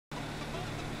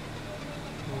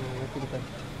depan.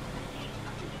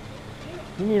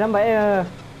 Ini lambat ya.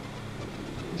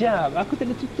 Jap, aku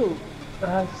tak ada tutup.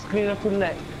 Skrin aku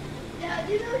lag.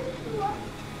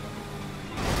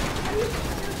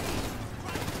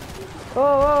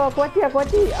 Oh, aku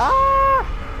mati. Ah!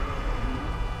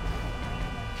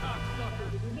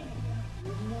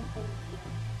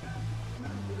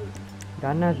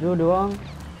 Ganas dulu doang.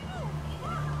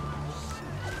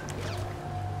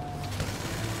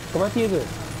 Kau mati ke?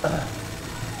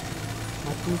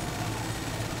 Mati.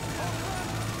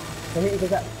 Ambil ke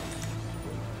tak?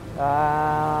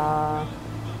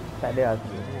 Tak ada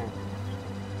aku.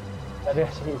 Tak ada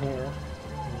sini lah.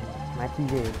 Mati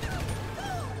je.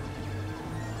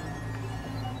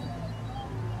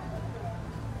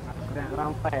 Aku dah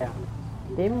rampai lah.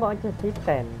 Tembak macam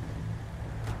setan.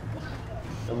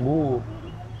 Lembu.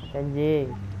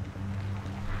 Anjing.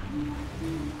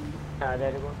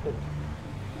 Ada motor.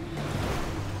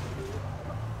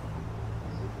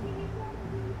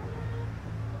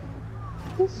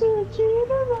 Suci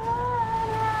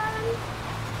lebaran.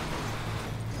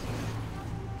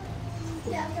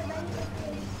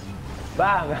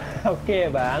 Bang, okey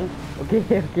bang.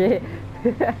 Okey.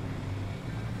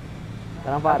 Tak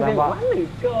nampak. Mana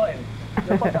kau kan?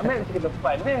 Nampak tak main ke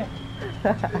depan ni?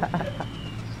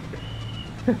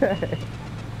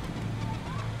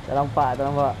 Tak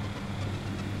nampak.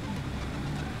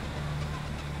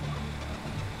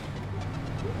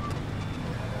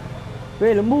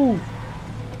 Weh, lembu.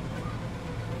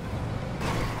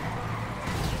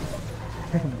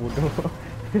 Bodoh.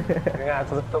 Dengar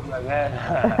aku tutup lah kan.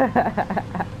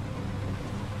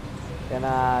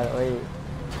 Kenal, oi.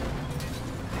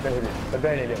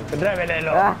 Kedrai balik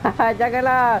elok.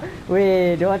 Janganlah.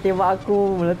 Weh, dia orang tembak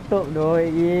aku meletup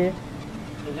doi lagi.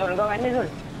 Zul, kau mana Zul?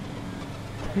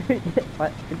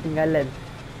 Ketinggalan.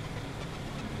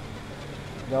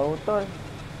 Jauh tol.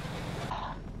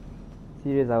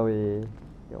 Serius lah weh.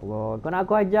 Ya Allah, kau nak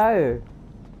aku ajar ke?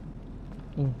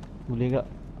 Boleh tak?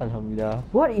 Alhamdulillah.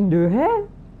 What in the hell?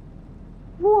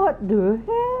 What the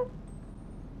hell?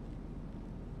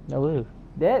 Kenapa?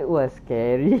 That was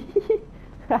scary.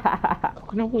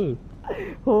 Kenapa?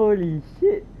 Holy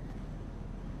shit.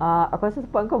 Aku rasa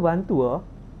sebab kau bantu lah.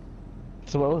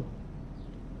 Sebab apa?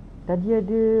 Tadi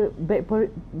ada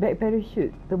back parachute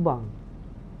terbang.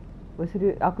 Lepas tu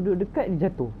aku duduk dekat,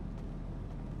 dia jatuh.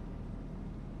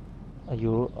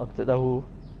 Ayuh, aku tak tahu.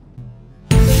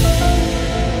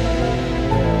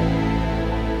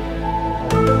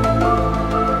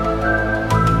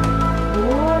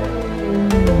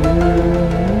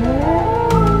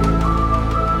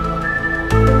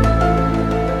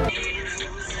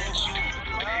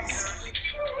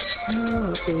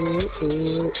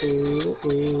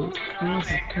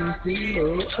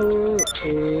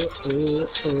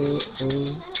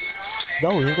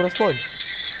 Jauh ni kau dah spawn.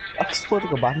 Aku spawn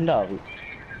dekat bandar pun.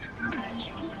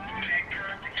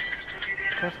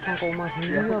 Kau spawn kat rumah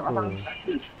sendiri apa?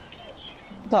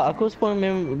 Tak, aku spawn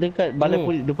dekat balai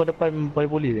polis, depan balai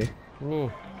polis ni. Ni.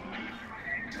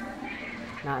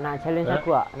 Nak challenge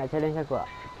aku tak? Nak challenge aku tak?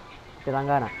 Kita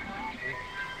langgar nak?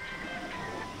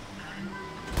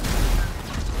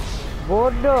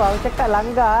 Bodoh, aku cakap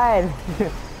langgar kan.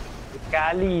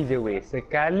 Sekali je weh,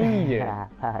 sekali je.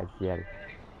 Sial.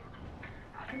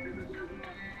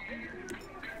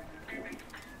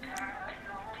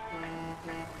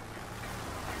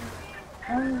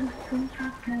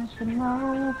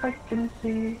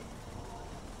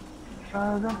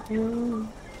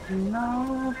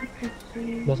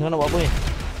 Dah sekarang nak buat apa ni?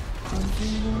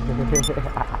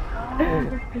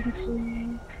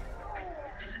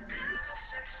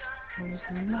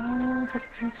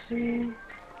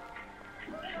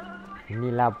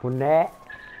 Inilah punek.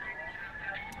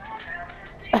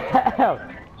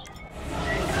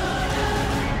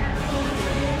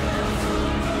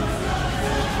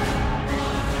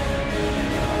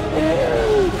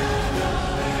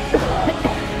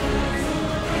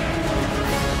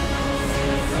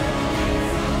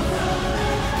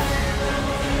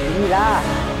 Inilah.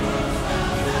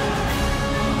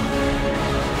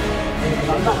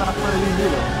 Nampak apa ini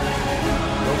dulu?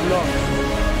 Goblok.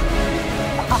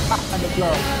 Ada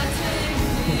blok.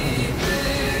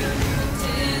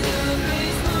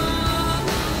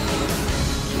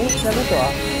 Dah betul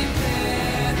ah?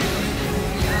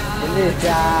 Boleh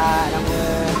siap nama.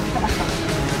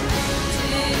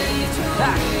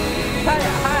 Saya.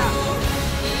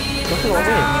 Kau tu apa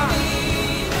ni?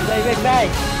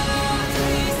 Baik.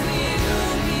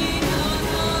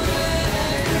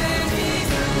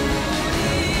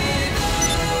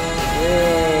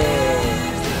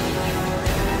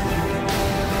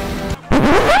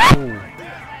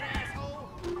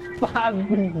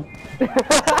 Babi.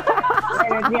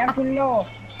 Nanti aku low.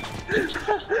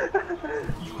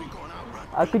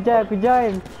 Aku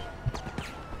join.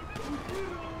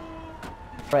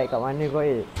 Right, kat mana kau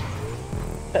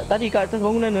Tadi kat atas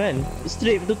bangunan tu kan.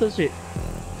 Straight, betul-betul straight.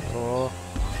 Oh.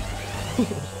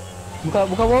 Bukan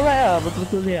alright lah,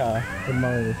 betul-betul dia lah.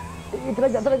 Memang tu.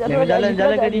 Terajak. Jalan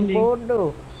ke dinding.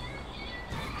 Bodoh.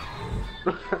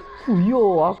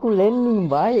 Yo, aku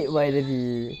landing baik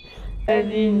tadi.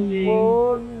 Dinding.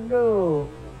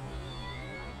 Bodoh.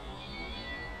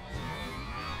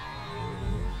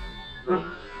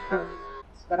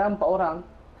 Sekarang 4 orang.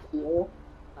 CEO.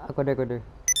 Aku ada.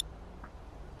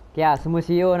 Okay lah, semua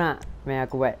CEO nak main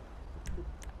aku buat.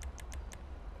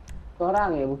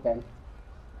 Seorang je bukan.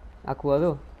 Aku lah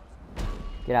tu.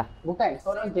 Okay lah. Bukan,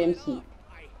 seorang JMC.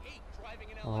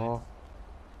 Oh.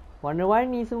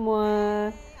 Warna-warni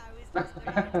semua.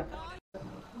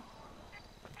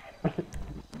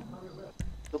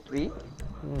 Supri,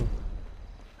 Hmm.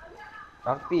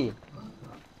 Rafi.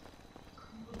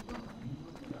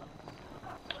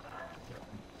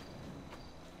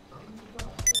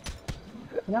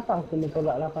 Kenapa aku kena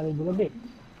tolak 8,000 lebih?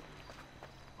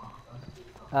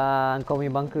 Kau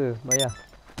punya bunker, bayar.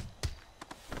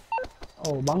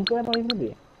 Oh, bangka 8,000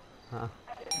 lebih? Ha.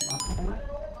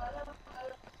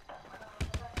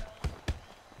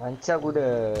 Lancar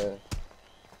kuda.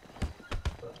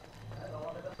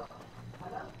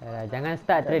 Jangan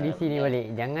start tradisi ni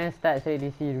balik. Jangan start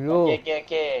tradisi dulu.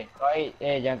 Okey. Koit.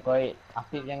 Jangan koit.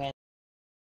 Afif jangan.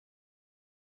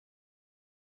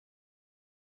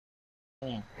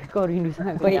 Kau rindu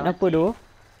sangat kau apa tu?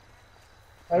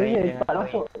 Saya cepat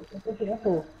masuk. Cepat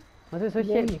aku. Masuk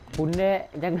sosial ni. Pundek,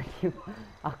 jangan diam.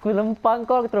 Aku lempang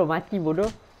kau terus mati bodoh.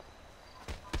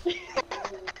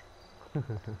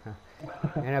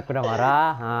 Kan aku dah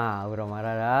marah. Aku dah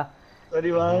marah dah.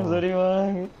 Sorry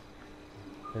bang.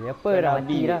 Jadi apa dah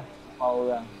mati dah. Mau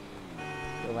orang.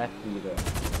 Dah mati dah.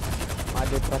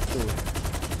 Ada teratur.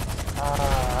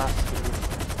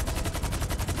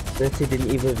 Resident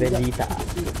Evil Vendetta.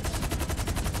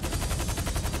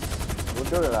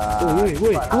 Bodoh lah.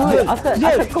 Woi.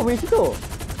 Asal kau main situ?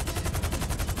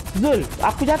 Zul,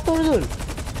 aku jatuh Zul.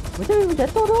 Macam mana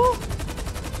jatuh tu?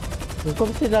 Kau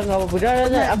mesti dah apa-apa.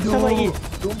 Dah. Aku sama lagi.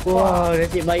 Wah,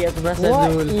 nasib baik aku perasan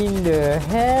What Zul. in the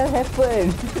hell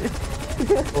happened?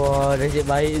 Wah, nasib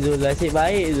baik Zul.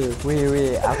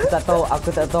 Weh, aku tak tahu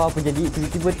apa jadi.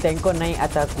 Tiba-tiba tank kau naik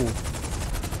atas aku.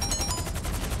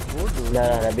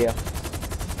 Dah biar.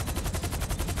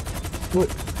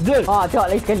 Zul. Tengok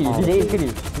lagi sekali. Dia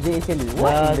sekali.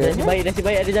 What in the hell? Nasib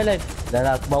baik ada jalan. Dah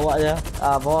lah, aku bawa je.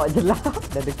 Bawa je lah.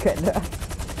 Dah dekat dah.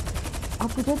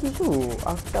 Apa jadi tu?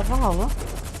 Aku tak faham lah.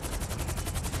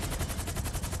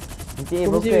 Nanti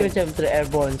Kau mesti broken. macam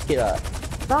ter-airborne sikit lah.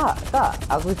 Tak.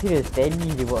 Aku serius.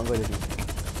 Steady je buat kau tadi.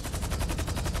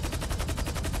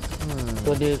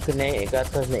 Kau dia kena naik ke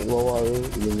atas, naik ke bawah tu.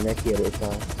 Illuminati ada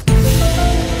besar.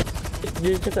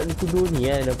 Dia cakap dia tuduh ni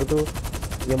kan, apa tu.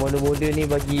 Yang model-model ni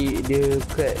bagi dia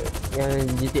crack yang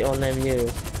GTA Online punya.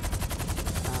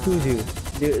 Tu je.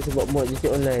 Dia sebab mod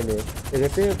GTA Online tu. Dia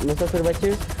kata, masa aku dah baca,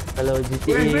 kalau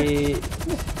GTA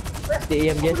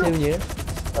yang biasa punya,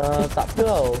 tak apa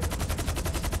tau.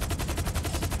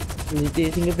 GTA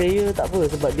single player tak apa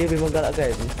sebab dia memang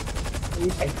galakkan.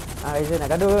 Reza nak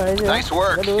gaduh Reza. Nice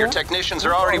work. Your technicians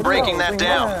are already breaking that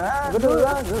down. Gaduh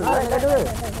lah. Gaduh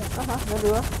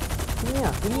lah. Sini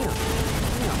lah.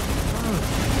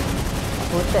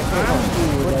 Protect kau.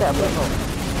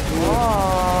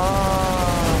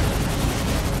 Wah.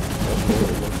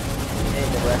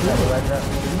 Dia berasa.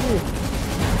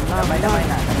 Dah main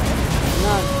nak.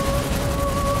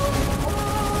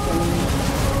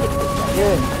 Dia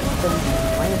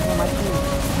main semua mati.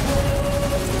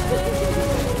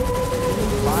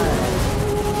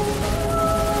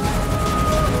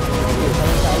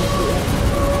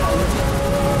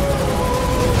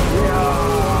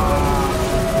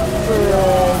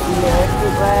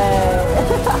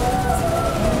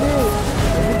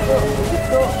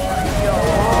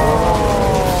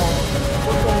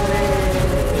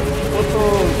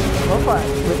 Bapak,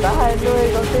 bertahan tu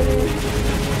doktor ni.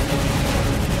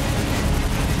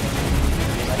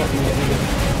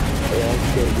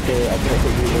 Kita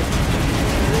upload dulu.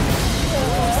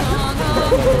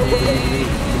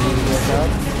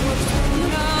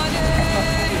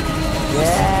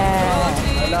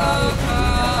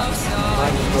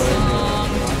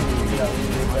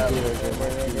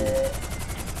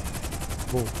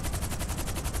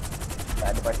 Tak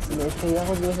ada pasti. Biasa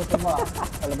aku juga satu mak.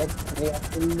 Kalau bateri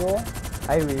aku dulu,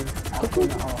 Highway. aku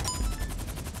nak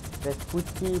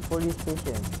Respuci Police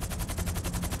Station.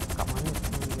 kat mana tu?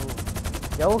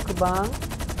 Jauh ke bang?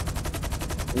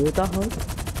 2 tahun.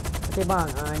 Okey bang,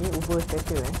 ni Uber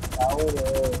special Tahu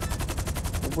dia.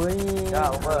 Uber ni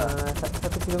Ya, Uber.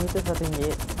 1 kilometer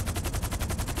RM1.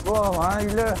 Wah, mahal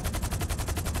gila.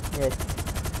 Yes.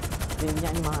 Dia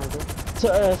minyak ni mahal tu.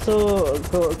 So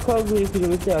kau guna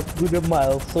kilometer, aku guna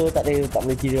mile. So tak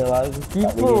boleh kira lah.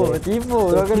 Tipu.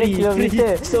 Kau kena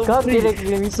kilometer. Kau kira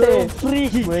kilometer. So free.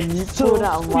 Menipu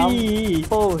nak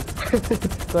mampus.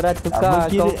 Kau dah tukar.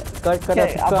 Kau dah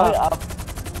tukar.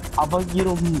 Abang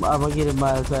kira mile,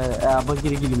 abang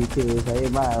kira kilometer, saya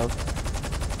mile.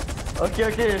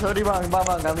 Okey, sorry bang,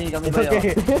 kami bayar.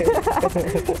 Okay.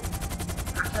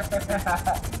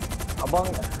 Abang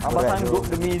sanggup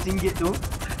demi RM1 tu.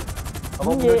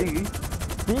 Abang RM1. bunuh diri.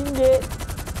 RM1.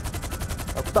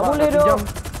 Aku tak Bang, boleh 1 dok. jam.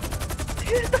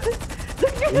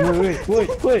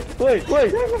 Woi.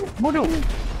 Bodoh.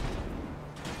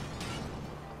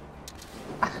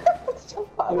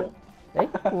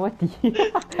 Aku mati.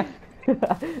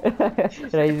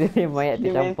 Raizer ni mayat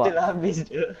Dia tercampak. mental habis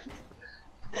tu.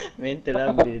 Mental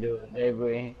habis tu. Driver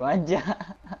ni. Wajar.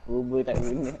 Uber tak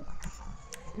guna.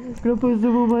 Kenapa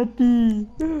semua mati?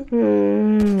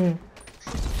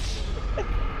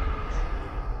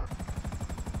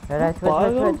 Dah,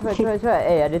 cepat.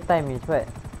 Ada time ni, cepat.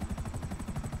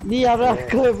 Diamlah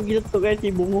kau yang pergi letup kan si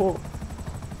bunguk.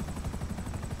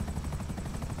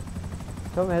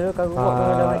 Comel tu kau buat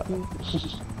kau dah mati.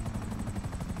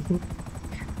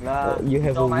 Lah, You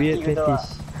have a kau mati weird ke tu, fetish.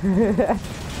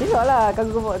 Tengoklah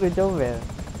kau buat tu comel.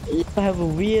 You have a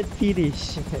weird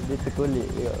fetish. Dia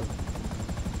terkulit tengok.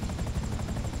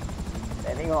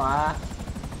 Tak tengok ah.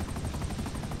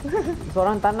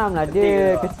 Seorang tanam lah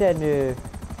dia, kesian dia.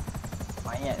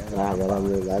 Mayat tu.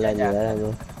 Jalan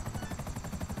dulu.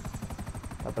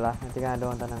 Tak apalah, nanti kan ada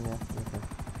orang tanam dia.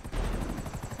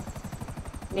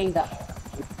 Ning tak?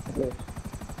 Dia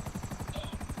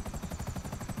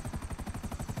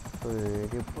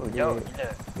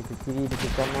ke kiri, dia ke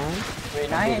kanan. Weh,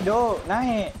 naik dok,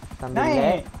 naik. Sambil Naik.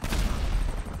 lag.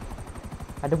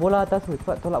 Ada bola atas tu,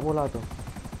 cepat tolak bola tu.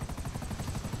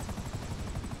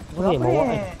 Okey, bawa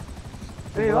kan.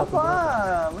 Bola tu, Apa?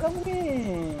 Belum ni.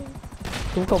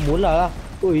 Tu bukan bola lah.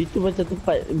 Oh, itu macam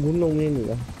tempat gunung ni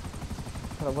lah.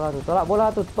 Tolak bola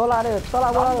tu, tolak dia,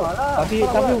 tolak bola tu. Tapi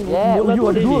Yeah, bola tu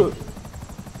ada dua.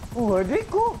 Oh, ada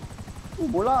ko.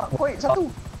 Bola koi satu.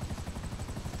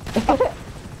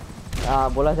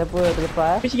 Bola siapa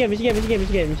terlepas? Michigan.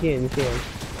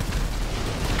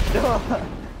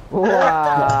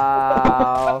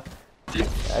 Wow.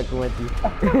 Aku mati.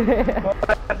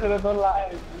 Sudah tolak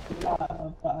kan.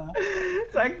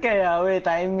 Sakai lah weh,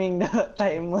 timing dah,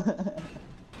 timer.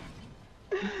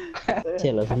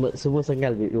 Cialah semua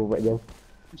sengal 24 jam.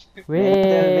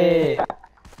 Weh.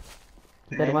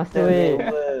 Kita ada masa weh.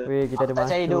 Weh, kita ada Tak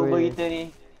masa. percaya dia Uber weh. kita ni.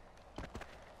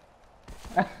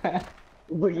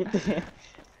 Uber kita ni.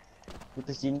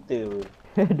 Putus cinta weh.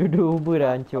 Duduk Uber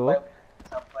dah hancur.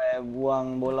 Sampai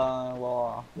buang bola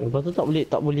bawah. Lepas tu tak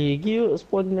boleh lagi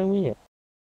spawn namanya.